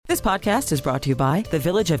This podcast is brought to you by the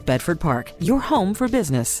Village of Bedford Park, your home for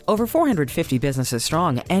business. Over 450 businesses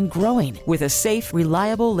strong and growing with a safe,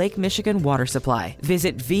 reliable Lake Michigan water supply.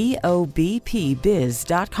 Visit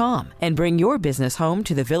VOBPBiz.com and bring your business home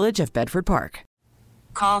to the Village of Bedford Park.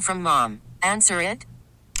 Call from mom. Answer it.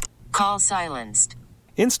 Call silenced.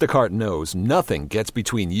 Instacart knows nothing gets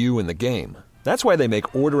between you and the game. That's why they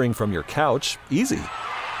make ordering from your couch easy.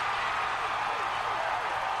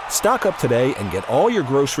 Stock up today and get all your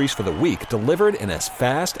groceries for the week delivered in as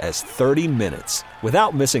fast as 30 minutes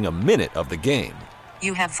without missing a minute of the game.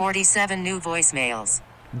 You have 47 new voicemails.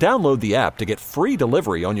 Download the app to get free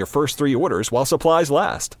delivery on your first 3 orders while supplies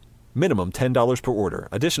last. Minimum $10 per order.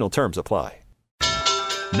 Additional terms apply.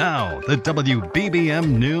 Now, the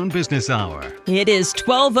WBBM Noon Business Hour. It is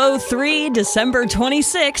 12:03, December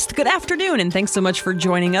 26th. Good afternoon, and thanks so much for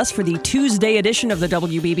joining us for the Tuesday edition of the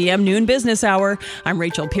WBBM Noon Business Hour. I'm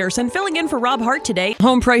Rachel Pearson, filling in for Rob Hart today.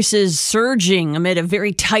 Home prices surging amid a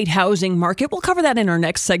very tight housing market. We'll cover that in our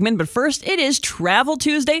next segment, but first, it is Travel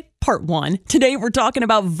Tuesday, Part 1. Today, we're talking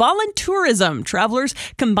about voluntourism, travelers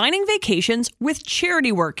combining vacations with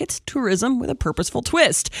charity work. It's tourism with a purposeful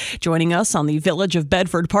twist. Joining us on the Village of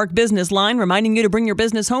Bedford Park business line, reminding you to bring your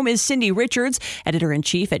business home, is Cindy Richards,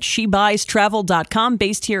 editor-in-chief at SheBuysTravel.com,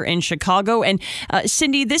 based here in Chicago. And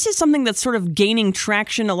Cindy, this is something that's sort of gaining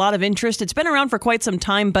traction, a lot of interest. It's been around for quite some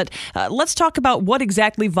time, but let's talk about what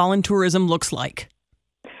exactly voluntourism looks like.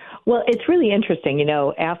 Well, it's really interesting. You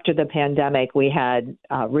know, after the pandemic, we had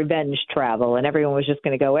revenge travel, and everyone was just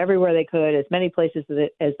going to go everywhere they could, as many places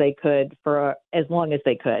as they could for as long as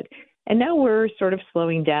they could. And now we're sort of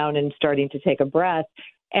slowing down and starting to take a breath.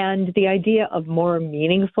 And the idea of more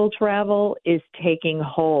meaningful travel is taking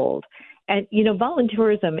hold. And, you know,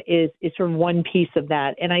 voluntourism is sort of one piece of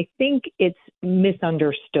that. And I think it's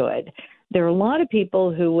misunderstood. There are a lot of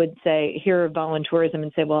people who would hear voluntourism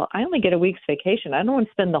and say, well, I only get a week's vacation. I don't want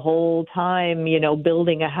to spend the whole time, you know,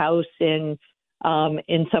 building a house in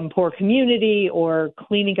some poor community or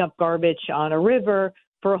cleaning up garbage on a river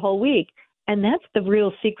for a whole week. And that's the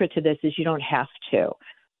real secret to this, is you don't have to,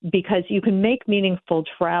 because you can make meaningful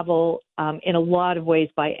travel in a lot of ways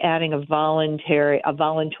by adding a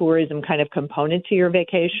voluntourism kind of component to your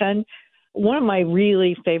vacation. One of my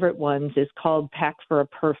really favorite ones is called Pack for a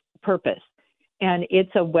Purpose. And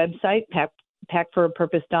it's a website,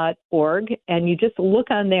 packforapurpose.org. And you just look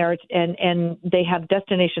on there, and they have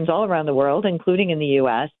destinations all around the world, including in the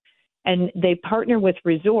U.S. And they partner with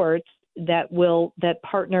resorts that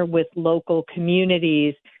partner with local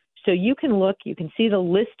communities. So you can see the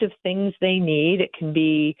list of things they need. It can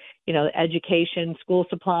be, you know, education, school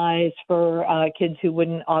supplies for kids who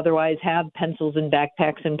wouldn't otherwise have pencils and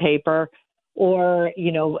backpacks and paper, or,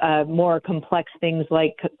 you know, more complex things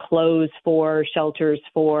like clothes for shelters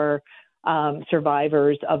for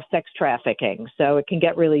survivors of sex trafficking. So it can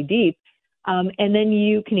get really deep. And then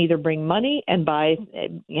you can either bring money and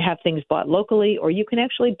have things bought locally, or you can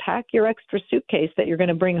actually pack your extra suitcase that you're going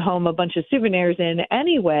to bring home a bunch of souvenirs in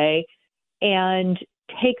anyway, and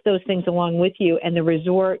take those things along with you, and the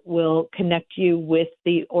resort will connect you with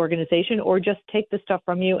the organization, or just take the stuff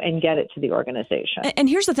from you and get it to the organization. And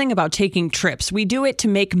here's the thing about taking trips. We do it to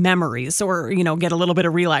make memories or, you know, get a little bit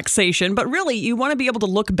of relaxation. But really, you want to be able to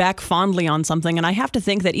look back fondly on something. And I have to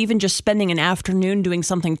think that even just spending an afternoon doing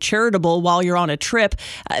something charitable while you're on a trip,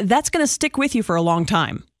 that's going to stick with you for a long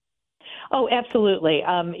time. Oh, absolutely.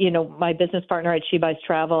 You know, my business partner at She Buys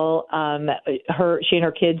Travel, she and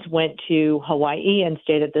her kids went to Hawaii and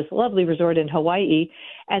stayed at this lovely resort in Hawaii.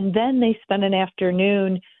 And then they spent an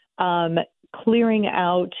afternoon clearing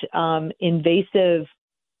out invasive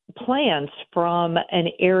plants from an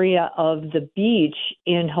area of the beach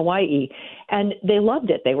in Hawaii. And they loved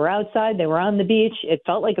it. They were outside. They were on the beach. It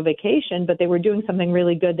felt like a vacation, but they were doing something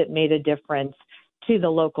really good that made a difference to the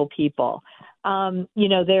local people. You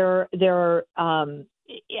know,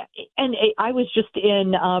 and I was just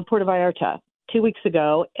in Puerto Vallarta 2 weeks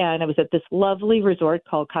ago, and I was at this lovely resort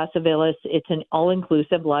called Casa Villas. It's an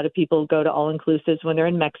all-inclusive. A lot of people go to all-inclusives when they're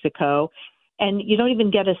in Mexico, and you don't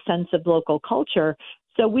even get a sense of local culture.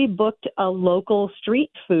 So we booked a local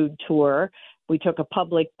street food tour. We took a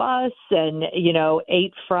public bus and, you know,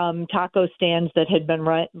 ate from taco stands that had been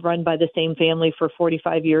run by the same family for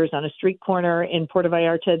 45 years on a street corner in Puerto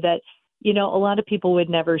Vallarta that, you know, a lot of people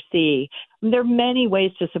would never see. There are many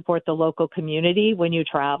ways to support the local community when you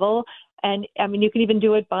travel. And I mean, you can even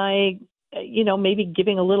do it by, you know, maybe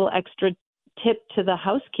giving a little extra tip to the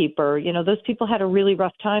housekeeper. You know, those people had a really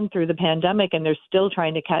rough time through the pandemic, and they're still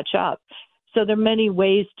trying to catch up. So there are many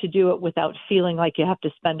ways to do it without feeling like you have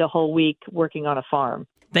to spend a whole week working on a farm.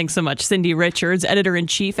 Thanks so much, Cindy Richards,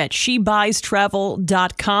 editor-in-chief at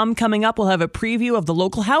shebuystravel.com. Coming up, we'll have a preview of the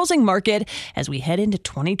local housing market as we head into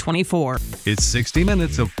 2024. It's 60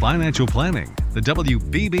 minutes of financial planning. The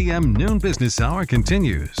WBBM Noon Business Hour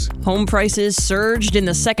continues. Home prices surged in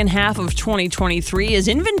the second half of 2023 as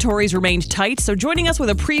inventories remained tight. So joining us with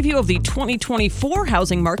a preview of the 2024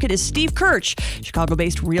 housing market is Steve Kirch,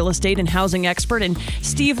 Chicago-based real estate and housing expert. And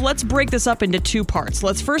Steve, let's break this up into two parts.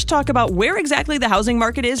 Let's first talk about where exactly the housing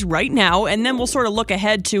market is right now, and then we'll sort of look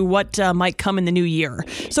ahead to what might come in the new year.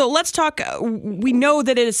 So let's talk. We know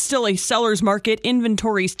that it is still a seller's market.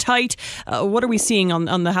 Inventory's tight. What are we seeing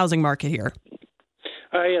on the housing market here?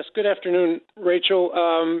 Yes, good afternoon, Rachel.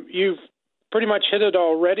 You've pretty much hit it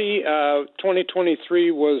already.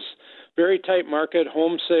 2023 was very tight market.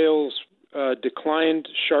 Home sales declined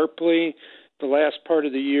sharply the last part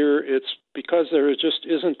of the year. It's because there just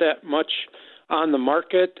isn't that much on the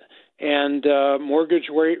market, and mortgage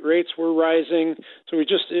rates were rising. So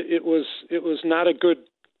it was not a good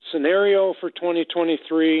scenario for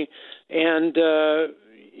 2023, and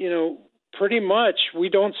pretty much we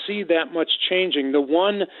don't see that much changing. The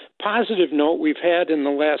one positive note we've had in the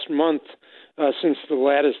last month since the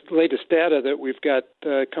latest data that we've got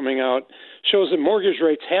coming out shows that mortgage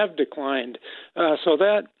rates have declined. So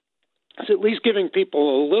that is at least giving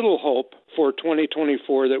people a little hope for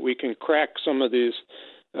 2024 that we can crack some of these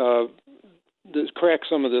this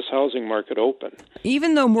housing market open.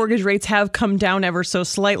 Even though mortgage rates have come down ever so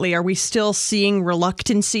slightly, are we still seeing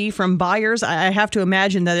reluctancy from buyers? I have to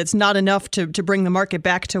imagine that it's not enough to bring the market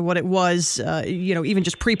back to what it was, even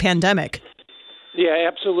just pre-pandemic. Yeah,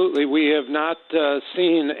 absolutely. We have not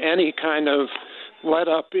seen any kind of let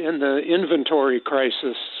up in the inventory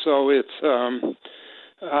crisis. So it's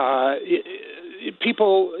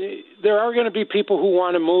people. There are going to be people who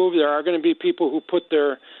want to move. There are going to be people who put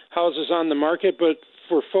their houses on the market, but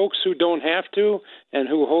for folks who don't have to and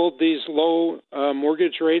who hold these low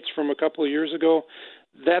mortgage rates from a couple of years ago,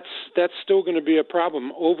 that's still going to be a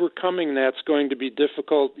problem. Overcoming that's going to be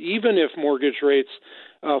difficult, even if mortgage rates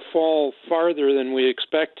fall farther than we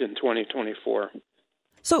expect in 2024.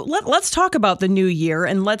 So let's talk about the new year,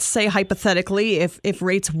 and let's say hypothetically, if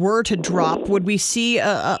rates were to drop, would we see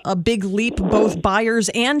a big leap, both buyers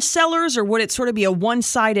and sellers, or would it sort of be a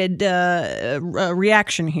one-sided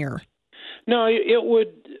reaction here? No, it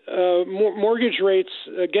would. Mortgage rates,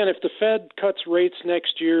 again, if the Fed cuts rates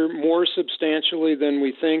next year more substantially than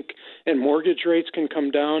we think, and mortgage rates can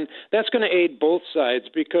come down, that's going to aid both sides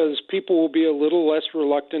because people will be a little less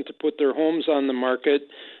reluctant to put their homes on the market,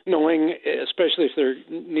 knowing, especially if they're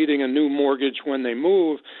needing a new mortgage when they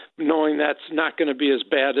move, knowing that's not going to be as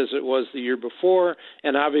bad as it was the year before.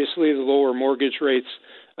 And obviously the lower mortgage rates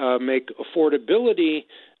make affordability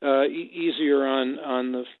easier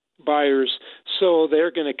on the buyers, so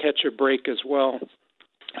they're going to catch a break as well.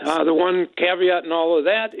 The one caveat in all of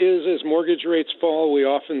that is as mortgage rates fall, we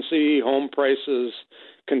often see home prices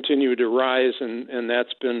continue to rise, and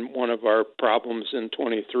that's been one of our problems in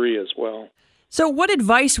 23 as well. So what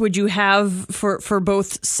advice would you have for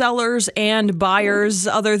both sellers and buyers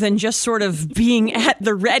other than just sort of being at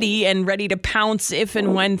the ready and ready to pounce if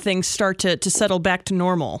and when things start to settle back to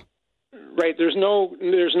normal? Right. There's no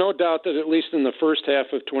doubt that at least in the first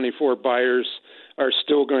half of 24, buyers are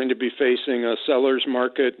still going to be facing a seller's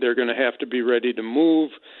market. They're going to have to be ready to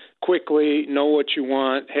move quickly, know what you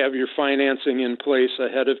want, have your financing in place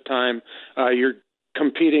ahead of time. You're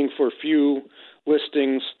competing for few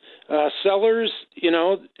listings. Sellers,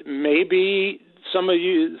 maybe some of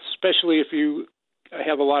you, especially if you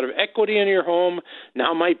have a lot of equity in your home,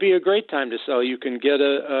 now might be a great time to sell. You can get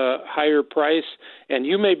a higher price, and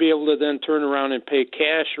you may be able to then turn around and pay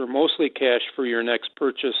cash or mostly cash for your next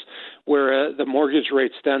purchase, where the mortgage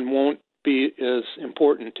rates then won't be as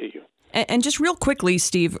important to you. And just real quickly,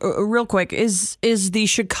 Steve, is the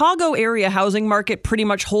Chicago area housing market pretty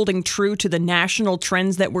much holding true to the national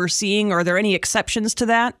trends that we're seeing? Are there any exceptions to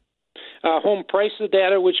that? Home price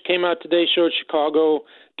data, which came out today, showed Chicago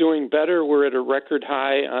doing better. We're at a record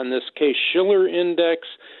high on this Case-Shiller index.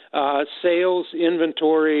 Sales,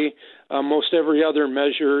 inventory, most every other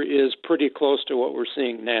measure is pretty close to what we're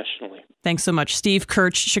seeing nationally. Thanks so much, Steve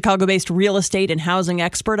Kirch, Chicago-based real estate and housing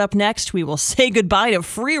expert. Up next, we will say goodbye to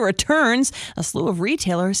free returns, a slew of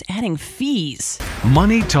retailers adding fees.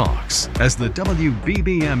 Money Talks as the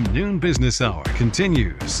WBBM Noon Business Hour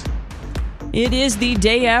continues. It is the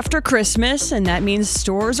day after Christmas, and that means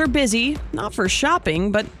stores are busy, not for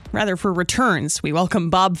shopping, but rather for returns. We welcome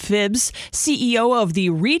Bob Phibbs, CEO of the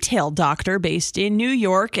Retail Doctor based in New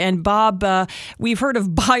York. And Bob, we've heard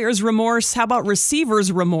of buyer's remorse. How about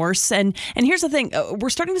receiver's remorse? And here's the thing. We're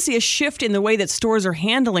starting to see a shift in the way that stores are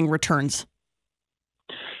handling returns.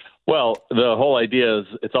 Well, the whole idea is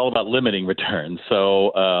it's all about limiting returns.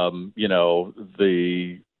 So,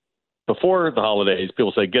 before the holidays,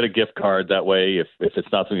 people say get a gift card. That way, if it's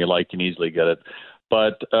not something you like, you can easily get it.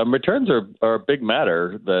 But returns are a big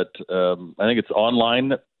matter. That I think it's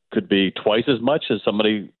online could be twice as much as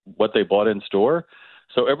what they bought in store.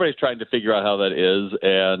 So everybody's trying to figure out how that is.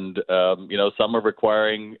 And, some are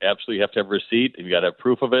requiring absolutely you have to have a receipt and you got to have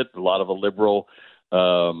proof of it. A lot of the liberal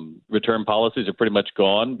return policies are pretty much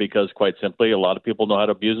gone because, quite simply, a lot of people know how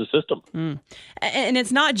to abuse the system. And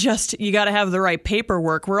it's not just you got to have the right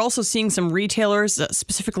paperwork. We're also seeing some retailers,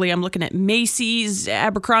 specifically I'm looking at Macy's,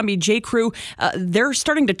 Abercrombie, J.Crew, they're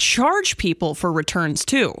starting to charge people for returns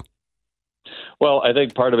too. Well, I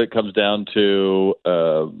think part of it comes down to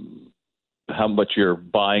how much your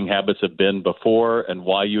buying habits have been before and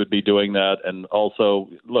why you would be doing that. And also,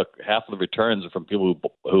 look, half of the returns are from people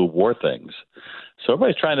who wore things. So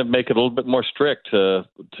everybody's trying to make it a little bit more strict to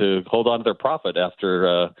hold on to their profit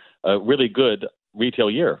after a really good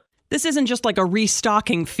retail year. This isn't just like a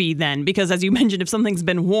restocking fee then, because as you mentioned, if something's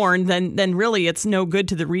been worn, then really it's no good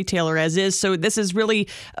to the retailer as is. So this is really,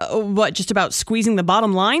 just about squeezing the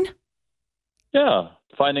bottom line? Yeah.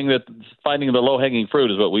 Finding the low-hanging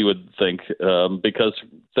fruit is what we would think, because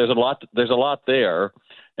there's a lot there,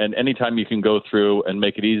 and anytime you can go through and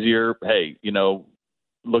make it easier, hey,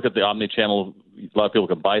 look at the omni-channel. A lot of people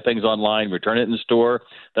can buy things online, return it in store.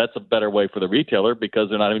 That's a better way for the retailer because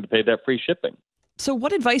they're not having to pay that free shipping. So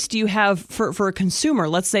what advice do you have for a consumer?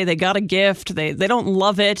 Let's say they got a gift, they don't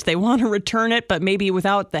love it, they want to return it, but maybe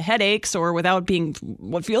without the headaches or without being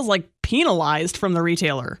what feels like penalized from the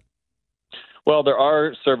retailer. Well, there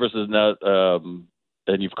are services now,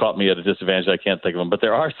 and you've caught me at a disadvantage. I can't think of them, but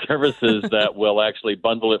there are services that will actually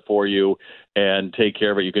bundle it for you and take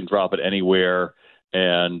care of it. You can drop it anywhere,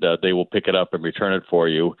 and they will pick it up and return it for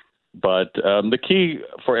you. But the key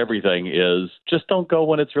for everything is just don't go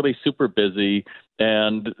when it's really super busy.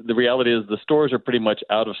 And the reality is the stores are pretty much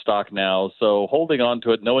out of stock now. So holding on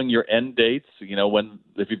to it, knowing your end dates,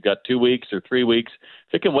 if you've got 2 weeks or 3 weeks,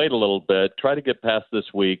 if it can wait a little bit, try to get past this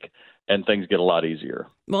week. And things get a lot easier.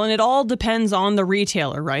 Well, and it all depends on the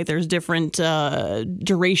retailer, right? There's different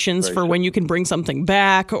durations for when you can bring something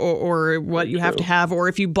back or what you have to have. Or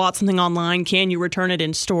if you bought something online, can you return it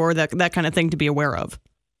in store? That kind of thing to be aware of.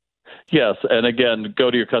 Yes. And again,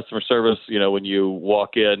 go to your customer service. When you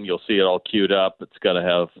walk in, you'll see it all queued up. It's going to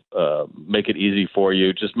have make it easy for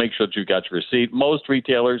you. Just make sure that you've got your receipt. Most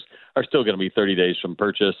retailers are still going to be 30 days from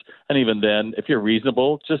purchase. And even then, if you're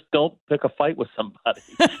reasonable, just don't pick a fight with somebody.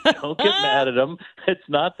 Don't get mad at them. It's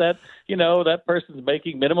not that, that person's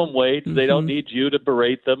making minimum wage. Mm-hmm. They don't need you to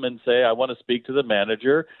berate them and say, I want to speak to the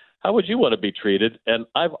manager. How would you want to be treated? And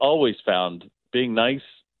I've always found being nice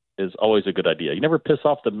is always a good idea. You never piss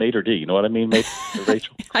off the maitre d'. You know what I mean,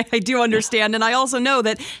 Rachel? I do understand. And I also know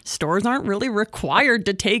that stores aren't really required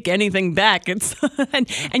to take anything back. It's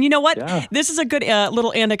and you know what? Yeah. This is a good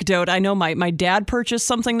little anecdote. I know my dad purchased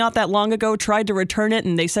something not that long ago, tried to return it,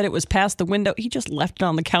 and they said it was past the window. He just left it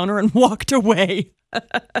on the counter and walked away.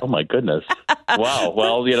 Oh, my goodness. Wow.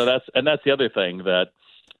 Well, that's the other thing that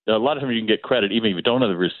a lot of times you can get credit even if you don't have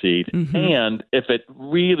the receipt. Mm-hmm. And if it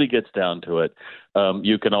really gets down to it,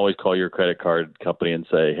 you can always call your credit card company and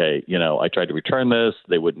say, hey, I tried to return this.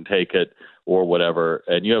 They wouldn't take it or whatever.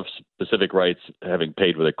 And you have specific rights having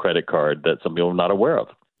paid with a credit card that some people are not aware of.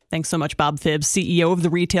 Thanks so much, Bob Phibbs, CEO of the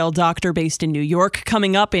Retail Doctor based in New York.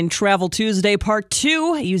 Coming up in Travel Tuesday Part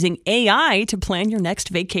 2, using AI to plan your next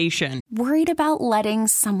vacation. Worried about letting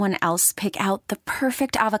someone else pick out the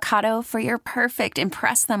perfect avocado for your perfect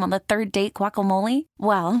impress them on the third date guacamole?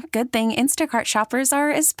 Well, good thing Instacart shoppers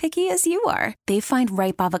are as picky as you are. They find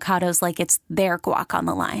ripe avocados like it's their guac on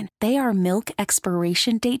the line. They are milk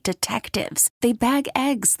expiration date detectives. They bag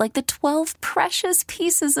eggs like the 12 precious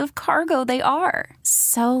pieces of cargo they are.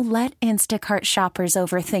 So let Instacart shoppers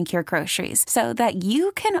overthink your groceries so that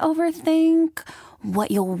you can overthink what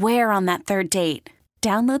you'll wear on that third date.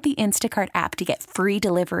 Download the Instacart app to get free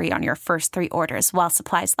delivery on your first 3 orders while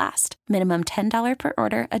supplies last. Minimum $10 per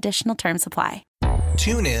order. Additional terms apply.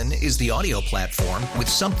 TuneIn is the audio platform with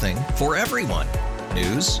something for everyone.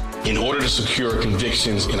 News. In order to secure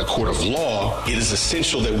convictions in a court of law, it is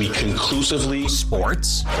essential that we conclusively.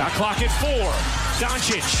 Sports. Got clock at 4.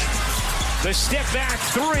 Doncic. The step back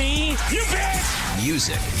 3. You bet.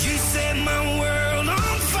 Music. You set my world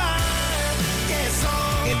on fire. Yes,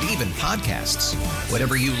 and and even podcasts.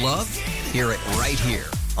 Whatever you love, hear it right here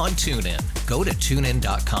on TuneIn. Go to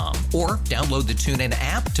TuneIn.com or download the TuneIn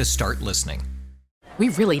app to start listening. We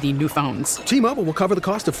really need new phones. T-Mobile will cover the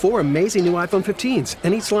cost of 4 amazing new iPhone 15s,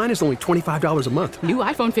 and each line is only $25 a month. New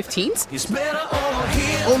iPhone 15s? It's better over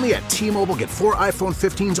here. Only at T-Mobile, get 4 iPhone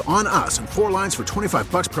 15s on us and 4 lines for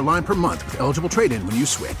 $25 per line per month with eligible trade-in when you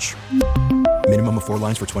switch. Minimum of 4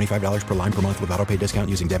 lines for $25 per line per month with autopay discount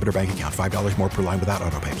using debit or bank account. $5 more per line without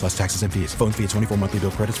autopay, plus taxes and fees. Phone fee at 24 monthly bill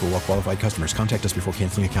credits for well-qualified customers. Contact us before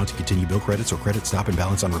canceling account to continue bill credits or credit stop and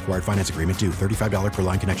balance on required finance agreement due. $35 per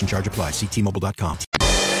line connection charge applies. See T-Mobile.com.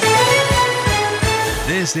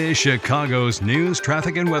 This is Chicago's news,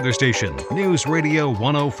 traffic, and weather station, News Radio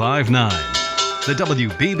 1059. The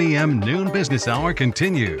WBBM Noon Business Hour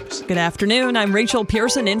continues. Good afternoon. I'm Rachel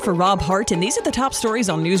Pearson in for Rob Hart, and these are the top stories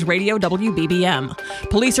on News Radio WBBM.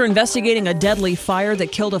 Police are investigating a deadly fire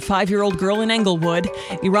that killed a 5-year-old girl in Englewood.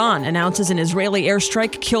 Iran announces an Israeli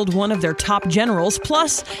airstrike killed one of their top generals.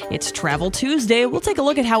 Plus, it's Travel Tuesday. We'll take a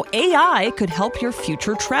look at how AI could help your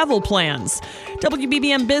future travel plans.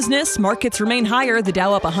 WBBM Business, markets remain higher. The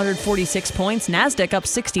Dow up 146 points, NASDAQ up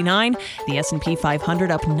 69, the S&P 500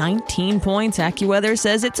 up 19 points. AccuWeather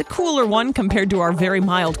says it's a cooler one compared to our very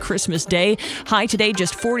mild Christmas day. High today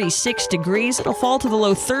just 46 degrees. It'll fall to the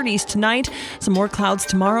low 30s tonight. Some more clouds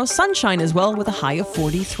tomorrow. Sunshine as well with a high of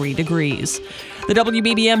 43 degrees. The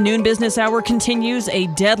WBBM Noon Business Hour continues. A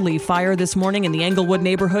deadly fire this morning in the Englewood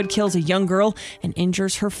neighborhood kills a young girl and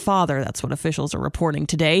injures her father. That's what officials are reporting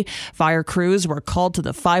today. Fire crews were called to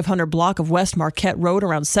the 500 block of West Marquette Road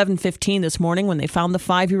around 7:15 this morning when they found the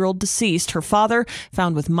 5-year-old deceased. Her father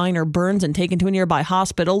found with minor burns and taken to a nearby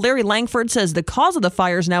hospital. Larry Langford says the cause of the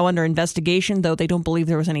fire is now under investigation, though they don't believe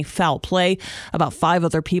there was any foul play. About 5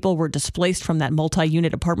 other people were displaced from that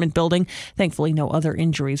multi-unit apartment building. Thankfully, no other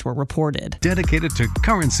injuries were reported. Dedicated to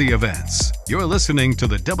currency events. You're listening to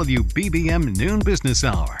the WBBM Noon Business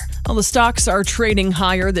Hour. Well, the stocks are trading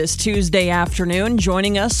higher this Tuesday afternoon.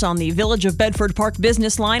 Joining us on the Village of Bedford Park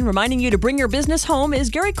business line, reminding you to bring your business home, is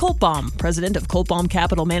Gary Koltbaum, president of Koltbaum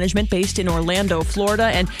Capital Management based in Orlando, Florida.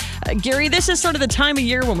 And Gary, this is sort of the time of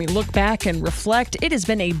year when we look back and reflect. It has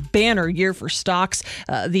been a banner year for stocks.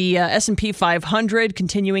 The S&P 500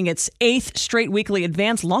 continuing its 8th straight weekly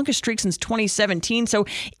advance, longest streak since 2017. So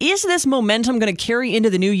is this momentum going to carry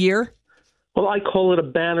into the new year? Well, I call it a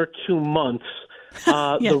banner 2 months.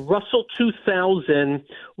 The Russell 2000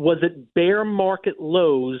 was at bear market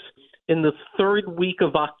lows in the 3rd week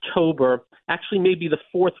of October. Actually, maybe the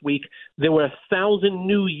 4th week. There were 1,000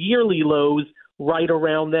 new yearly lows right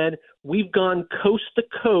around then. We've gone coast to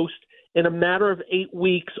coast in a matter of 8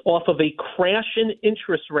 weeks off of a crash in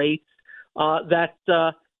interest rates that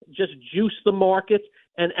just juiced the market.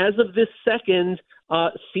 And as of this second,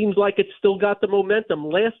 seems like it's still got the momentum.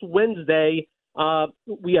 Last Wednesday,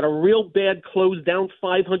 we had a real bad close, down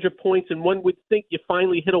 500 points, and one would think you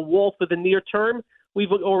finally hit a wall for the near term.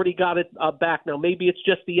 We've already got it back now. Maybe it's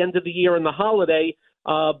just the end of the year and the holiday,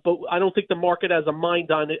 but I don't think the market has a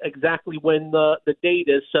mind on exactly when the date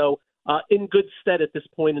is. So in good stead at this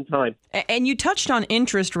point in time. And you touched on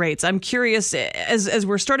interest rates. I'm curious, as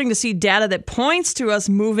we're starting to see data that points to us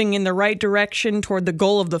moving in the right direction toward the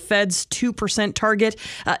goal of the Fed's 2% target,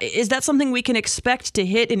 is that something we can expect to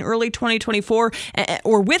hit in early 2024?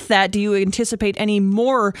 Or with that, do you anticipate any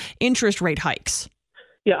more interest rate hikes?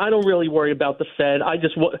 Yeah, I don't really worry about the Fed.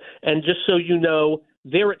 And just so you know,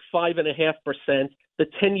 they're at 5.5%. The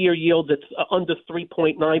 10-year yield it's under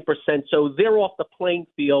 3.9%. So they're off the playing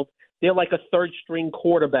field. They're like a third-string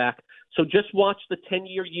quarterback. So just watch the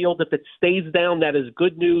 10-year yield. If it stays down, that is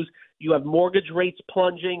good news. You have mortgage rates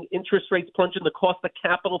plunging, interest rates plunging, the cost of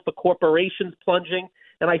capital for corporations plunging.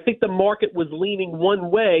 And I think the market was leaning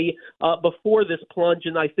one way before this plunge,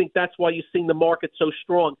 and I think that's why you're seeing the market so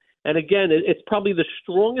strong. And again, it's probably the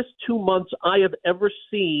strongest 2 months I have ever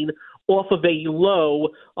seen off of a low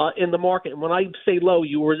in the market. And when I say low,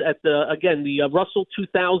 you were at the Russell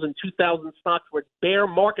 2000 stocks were bear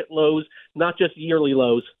market lows, not just yearly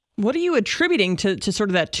lows. What are you attributing to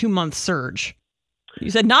sort of that 2-month surge?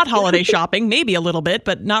 You said not holiday shopping, maybe a little bit,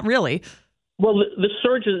 but not really. Well, the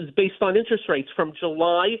surge is based on interest rates. From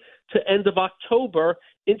July to end of October,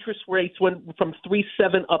 interest rates went from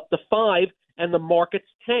 3.7 up to 5, and the markets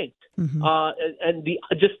tanked. Mm-hmm. And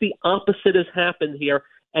just the opposite has happened here.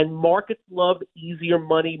 And markets love easier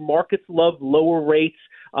money. Markets love lower rates.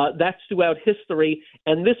 That's throughout history.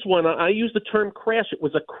 And this one, I use the term crash. It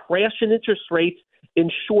was a crash in interest rates in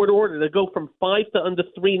short order to go from 5 to under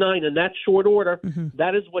 3.9 in that short order. Mm-hmm.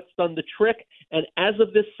 That is what's done the trick. And as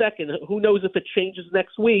of this second, who knows if it changes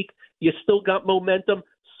next week, you still got momentum.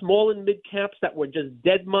 small and mid caps that were just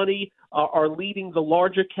dead money are leading the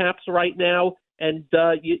larger caps right now. And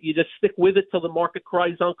you just stick with it till the market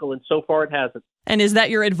cries uncle, and so far it hasn't. And is that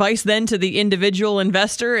your advice then to the individual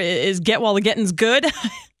investor, is get while the getting's good?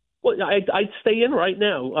 Well, I'd stay in right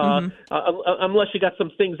now, unless you got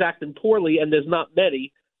some things acting poorly, and there's not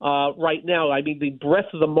many right now. I mean, the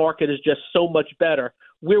breadth of the market is just so much better.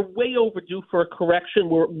 We're way overdue for a correction.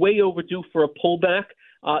 We're way overdue for a pullback.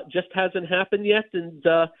 Just hasn't happened yet, and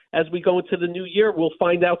as we go into the new year, we'll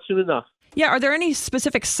find out soon enough. Yeah, are there any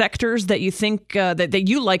specific sectors that you think that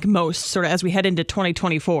you like most, sort of as we head into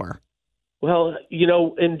 2024? Well,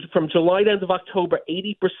 from July to end of October,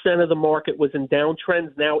 80% of the market was in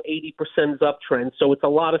downtrends. Now 80% is uptrends. So it's a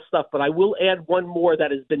lot of stuff. But I will add one more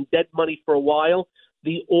that has been dead money for a while.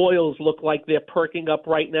 The oils look like they're perking up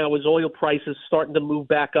right now as oil prices starting to move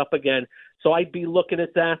back up again. So I'd be looking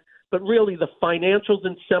at that. But really, the financials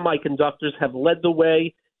and semiconductors have led the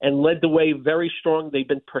way, and led the way very strong. They've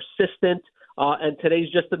been persistent, and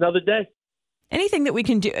today's just another day. Anything that we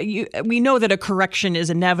can do? We know that a correction is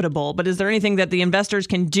inevitable, but is there anything that the investors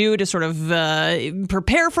can do to sort of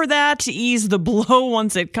prepare for that, to ease the blow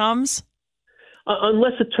once it comes?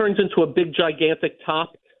 Unless it turns into a big, gigantic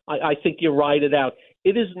top, I think you ride it out.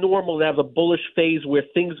 It is normal to have a bullish phase where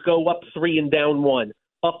things go up 3 and down 1.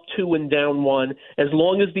 Up 2 and down 1. As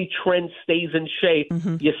long as the trend stays in shape,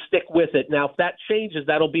 you stick with it. Now, if that changes,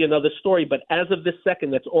 that'll be another story. But as of this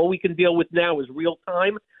second, that's all we can deal with now is real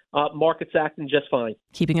time. Market's acting just fine.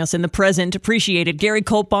 Keeping us in the present. Appreciate it. Gary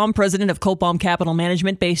Koltbaum, president of Koltbaum Capital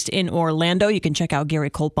Management based in Orlando. You can check out Gary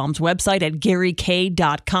Koltbaum's website at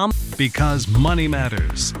garyk.com. Because money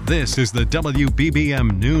matters. This is the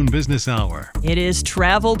WBBM Noon Business Hour. It is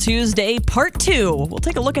Travel Tuesday, Part 2. We'll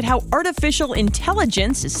take a look at how artificial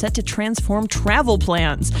intelligence is set to transform travel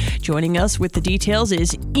plans. Joining us with the details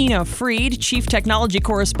is Ina Fried, chief technology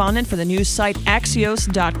correspondent for the news site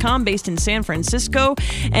Axios.com based in San Francisco.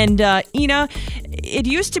 And Ina, it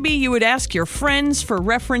used to be you would ask your friends for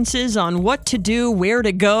references on what to do, where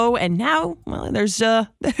to go, and now, well, there's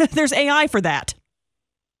AI for that.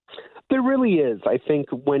 There really is. I think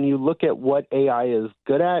when you look at what AI is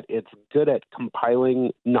good at, it's good at compiling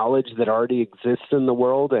knowledge that already exists in the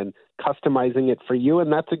world and customizing it for you,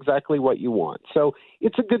 and that's exactly what you want. So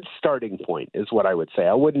it's a good starting point, is what I would say.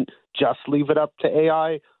 I wouldn't just leave it up to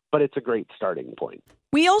AI, but it's a great starting point.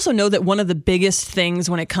 We also know that one of the biggest things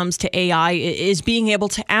when it comes to AI is being able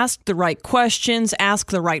to ask the right questions,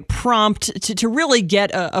 ask the right prompt to really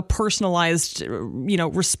get a personalized,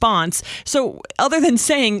 response. So other than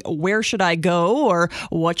saying, where should I go or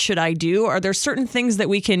what should I do? Are there certain things that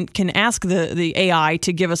we can ask the AI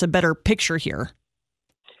to give us a better picture here?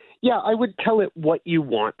 Yeah, I would tell it what you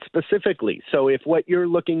want specifically. So if what you're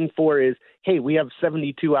looking for is, hey, we have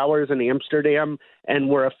 72 hours in Amsterdam and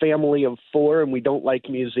we're a family of 4 and we don't like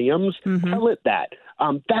museums, tell it that.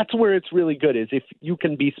 That's where it's really good, is if you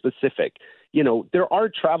can be specific. There are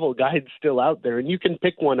travel guides still out there, and you can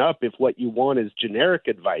pick one up if what you want is generic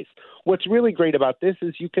advice. What's really great about this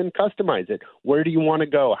is you can customize it. Where do you want to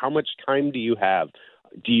go? How much time do you have?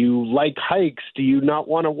 Do you like hikes? Do you not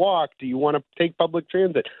want to walk? Do you want to take public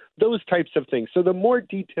transit? Those types of things. So the more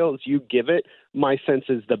details you give it, my sense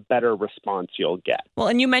is the better response you'll get. Well,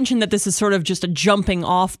 and you mentioned that this is sort of just a jumping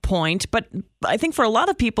off point, but I think for a lot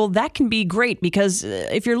of people that can be great because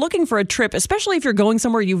if you're looking for a trip, especially if you're going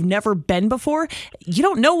somewhere you've never been before, you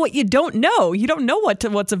don't know what you don't know. You don't know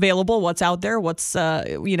what's available, what's out there, what's there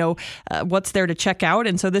to check out.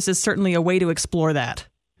 And so this is certainly a way to explore that.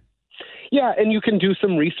 Yeah, and you can do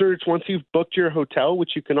some research once you've booked your hotel,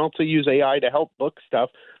 which you can also use AI to help book stuff.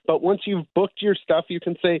 But once you've booked your stuff, you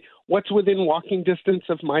can say, what's within walking distance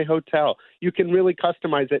of my hotel? You can really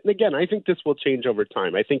customize it. And again, I think this will change over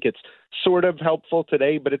time. I think it's sort of helpful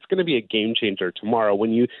today, but it's going to be a game changer tomorrow.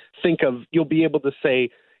 When you think of, you'll be able to say,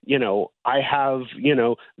 I have,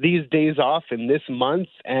 these days off in this month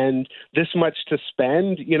and this much to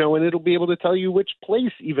spend, and it'll be able to tell you which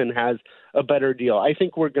place even has a better deal. I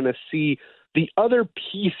think we're going to see the other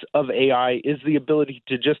piece of AI is the ability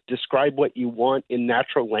to just describe what you want in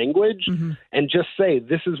natural language and just say,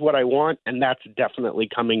 this is what I want. And that's definitely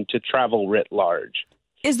coming to travel writ large.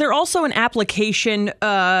 Is there also an application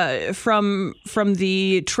from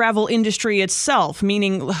the travel industry itself,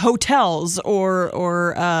 meaning hotels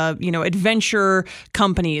or adventure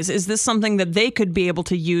companies? Is this something that they could be able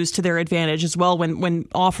to use to their advantage as well when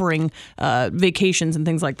offering vacations and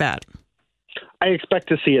things like that? I expect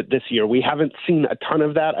to see it this year. We haven't seen a ton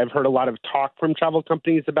of that. I've heard a lot of talk from travel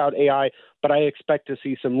companies about AI, but I expect to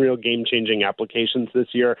see some real game-changing applications this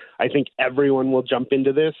year. I think everyone will jump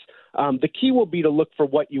into this. The key will be to look for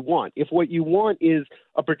what you want. If what you want is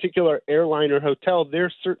a particular airline or hotel,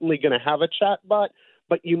 they're certainly going to have a chatbot,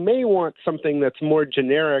 but you may want something that's more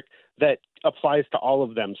generic that applies to all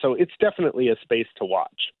of them. So it's definitely a space to watch.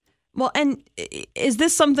 Well, and is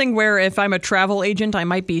this something where if I'm a travel agent, I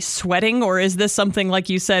might be sweating, or is this something, like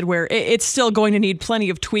you said, where it's still going to need plenty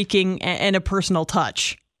of tweaking and a personal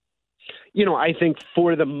touch? I think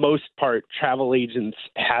for the most part, travel agents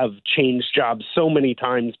have changed jobs so many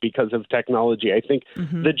times because of technology. I think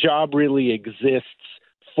the job really exists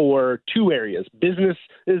for two areas. Businesses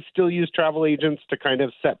still use travel agents to kind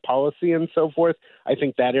of set policy and so forth. I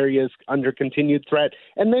think that area is under continued threat.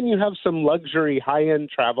 And then you have some luxury high-end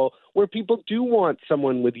travel where people do want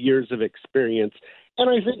someone with years of experience. And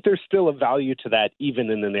I think there's still a value to that even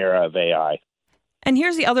in an era of AI. And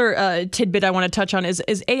here's the other tidbit I want to touch on is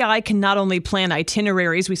AI can not only plan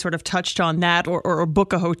itineraries, we sort of touched on that, or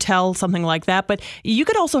book a hotel, something like that, but you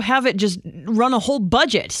could also have it just run a whole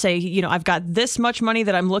budget. Say, I've got this much money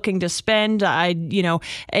that I'm looking to spend,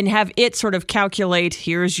 and have it sort of calculate,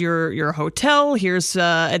 here's your hotel, here's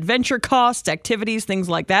adventure costs, activities, things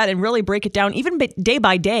like that, and really break it down even day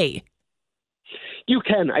by day. You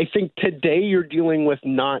can. I think today you're dealing with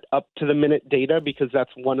not up-to-the-minute data because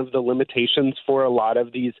that's one of the limitations for a lot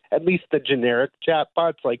of these, at least the generic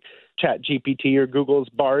chatbots like ChatGPT or Google's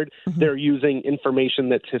Bard. They're using information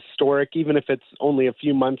that's historic, even if it's only a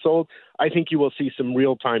few months old. I think you will see some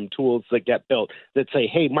real-time tools that get built that say,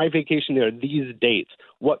 hey, my vacation are these dates.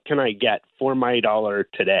 What can I get for my dollar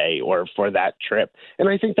today or for that trip? And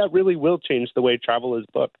I think that really will change the way travel is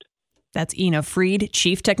booked. That's Ina Fried,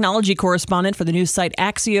 Chief Technology Correspondent for the news site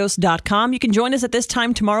Axios.com. You can join us at this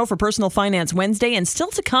time tomorrow for Personal Finance Wednesday. And still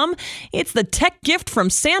to come, it's the tech gift from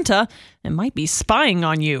Santa and might be spying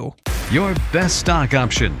on you. Your best stock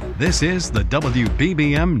option. This is the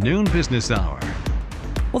WBBM Noon Business Hour.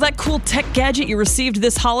 Well, that cool tech gadget you received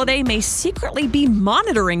this holiday may secretly be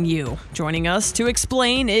monitoring you. Joining us to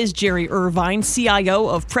explain is Jerry Irvine, CIO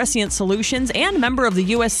of Prescient Solutions and member of the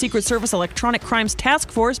U.S. Secret Service Electronic Crimes Task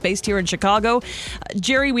Force based here in Chicago.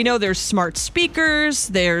 Jerry, we know there's smart speakers,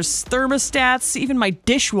 there's thermostats, even my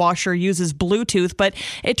dishwasher uses Bluetooth, but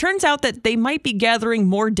it turns out that they might be gathering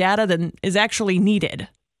more data than is actually needed.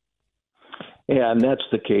 Yeah, and that's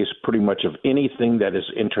the case pretty much of anything that is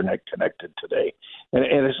internet connected today. And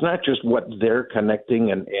it's not just what they're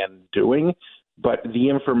connecting and doing, but the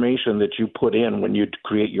information that you put in when you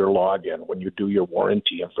create your login, when you do your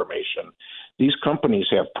warranty information. These companies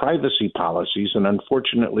have privacy policies, and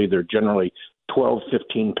unfortunately, they're generally 12,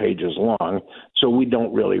 15 pages long, so we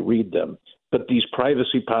don't really read them. But these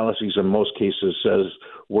privacy policies in most cases says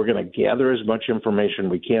we're going to gather as much information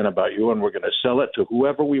we can about you, and we're going to sell it to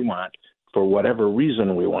whoever we want for whatever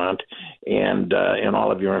reason we want, and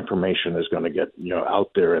all of your information is going to get out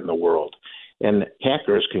there in the world. And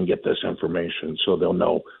hackers can get this information, so they'll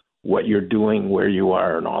know what you're doing, where you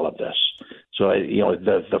are, and all of this. So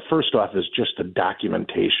the first off is just the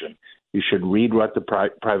documentation. You should read what the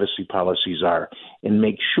privacy policies are and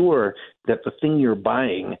make sure that the thing you're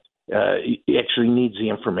buying actually needs the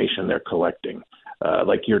information they're collecting.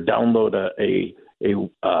 Like you download a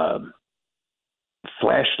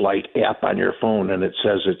flashlight app on your phone, and it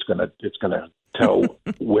says it's gonna tell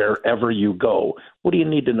wherever you go. What do you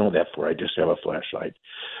need to know that for? I just have a flashlight.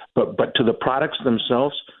 But to the products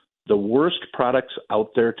themselves, the worst products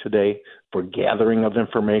out there today for gathering of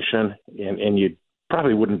information, and you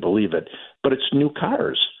probably wouldn't believe it, but it's new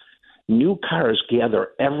cars. New cars gather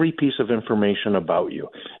every piece of information about you.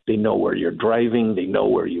 They know where you're driving. They know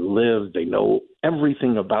where you live. They know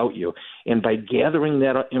everything about you. And by gathering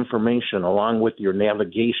that information along with your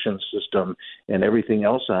navigation system and everything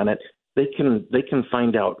else on it, they can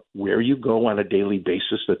find out where you go on a daily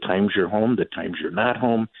basis, the times you're home, the times you're not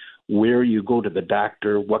home, where you go to the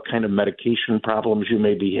doctor, what kind of medication problems you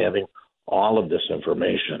may be having, all of this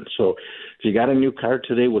information. So if you got a new car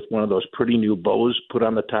today with one of those pretty new bows put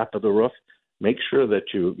on the top of the roof, make sure that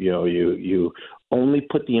you only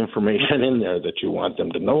put the information in there that you want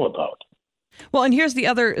them to know about. Well, and here's the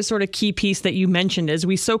other sort of key piece that you mentioned is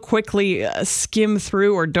we so quickly skim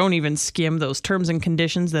through or don't even skim those terms and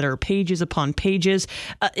conditions that are pages upon pages.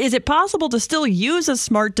 Is it possible to still use a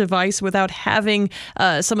smart device without having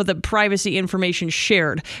some of the privacy information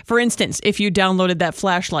shared? For instance, if you downloaded that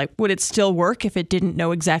flashlight, would it still work if it didn't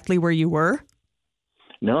know exactly where you were?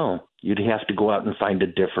 No, you'd have to go out and find a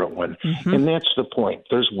different one. Mm-hmm. And that's the point.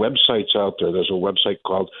 There's websites out there. There's a website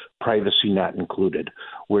called Privacy Not Included,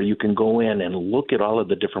 where you can go in and look at all of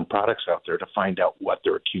the different products out there to find out what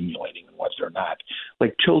they're accumulating and what they're not.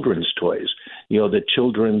 Like children's toys, the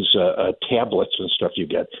children's tablets and stuff you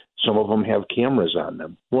get. Some of them have cameras on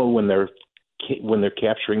them. Well, when they're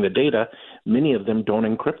capturing the data, many of them don't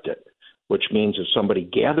encrypt it, which means if somebody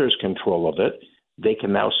gathers control of it, they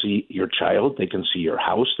can now see your child, they can see your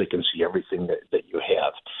house, they can see everything that you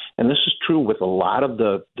have. And this is true with a lot of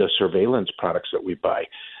the surveillance products that we buy.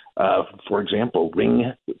 For example,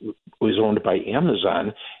 Ring was owned by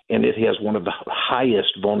Amazon, and it has one of the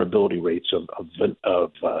highest vulnerability rates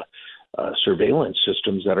of surveillance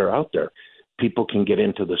systems that are out there. People can get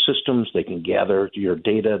into the systems, they can gather your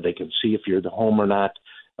data, they can see if you're at home or not,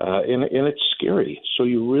 and it's scary. So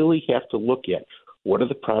you really have to look at what are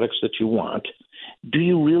the products that you want. Do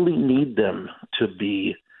you really need them to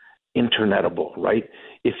be internetable, right?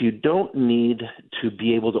 If you don't need to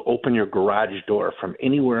be able to open your garage door from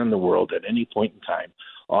anywhere in the world at any point in time,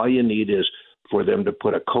 all you need is for them to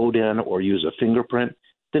put a code in or use a fingerprint,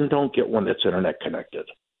 then don't get one that's internet connected,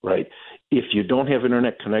 right? If you don't have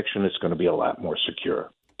internet connection, it's going to be a lot more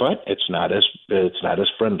secure, but it's not as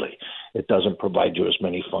friendly. It doesn't provide you as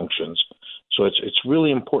many functions. So it's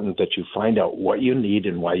really important that you find out what you need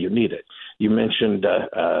and why you need it. You mentioned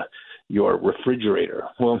your refrigerator.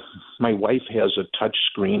 Well, my wife has a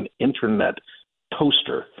touchscreen internet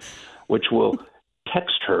toaster, which will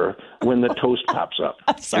text her when the toast pops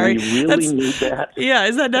up. Sorry. Do you really need that? Yeah,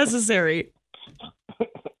 is that necessary?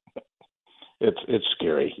 It's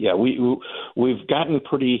scary. Yeah, we've gotten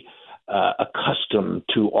pretty accustomed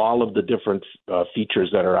to all of the different features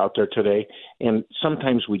that are out there today, and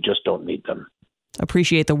sometimes we just don't need them.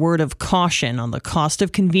 Appreciate the word of caution on the cost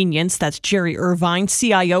of convenience. That's Jerry Irvine,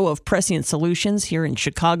 CIO of Prescient Solutions here in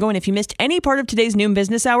Chicago. And if you missed any part of today's Noon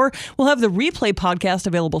Business Hour, we'll have the replay podcast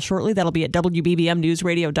available shortly. That'll be at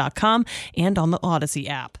WBBMNewsRadio.com and on the Odyssey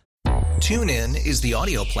app. TuneIn is the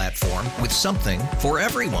audio platform with something for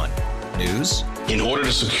everyone. News. In order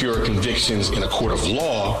to secure convictions in a court of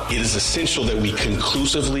law, it is essential that we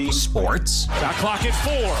conclusively. Sports. Shot clock at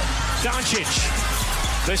 4. Doncic.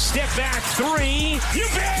 The step back 3. You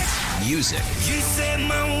bet. Music. You set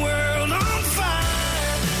my world on fire.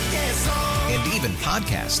 Yes, and even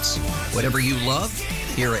podcasts. Whatever you love,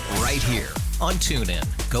 hear it right here on TuneIn.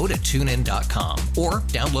 Go to TuneIn.com or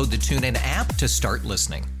download the TuneIn app to start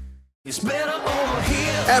listening. It's better over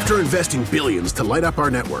here. After investing billions to light up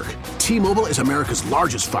our network, T-Mobile is America's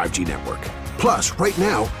largest 5G network. Plus, right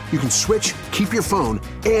now, you can switch, keep your phone,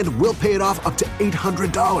 and we'll pay it off up to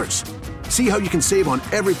 $800. See how you can save on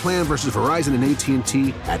every plan versus Verizon and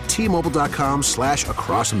AT&T at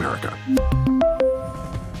T-Mobile.com/across America.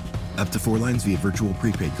 Up to 4 lines via virtual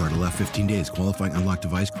prepaid card. Allow 15 days. Qualifying unlocked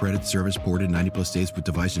device credit service ported 90+ days with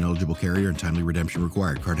device and eligible carrier and timely redemption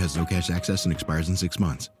required. Card has no cash access and expires in 6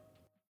 months.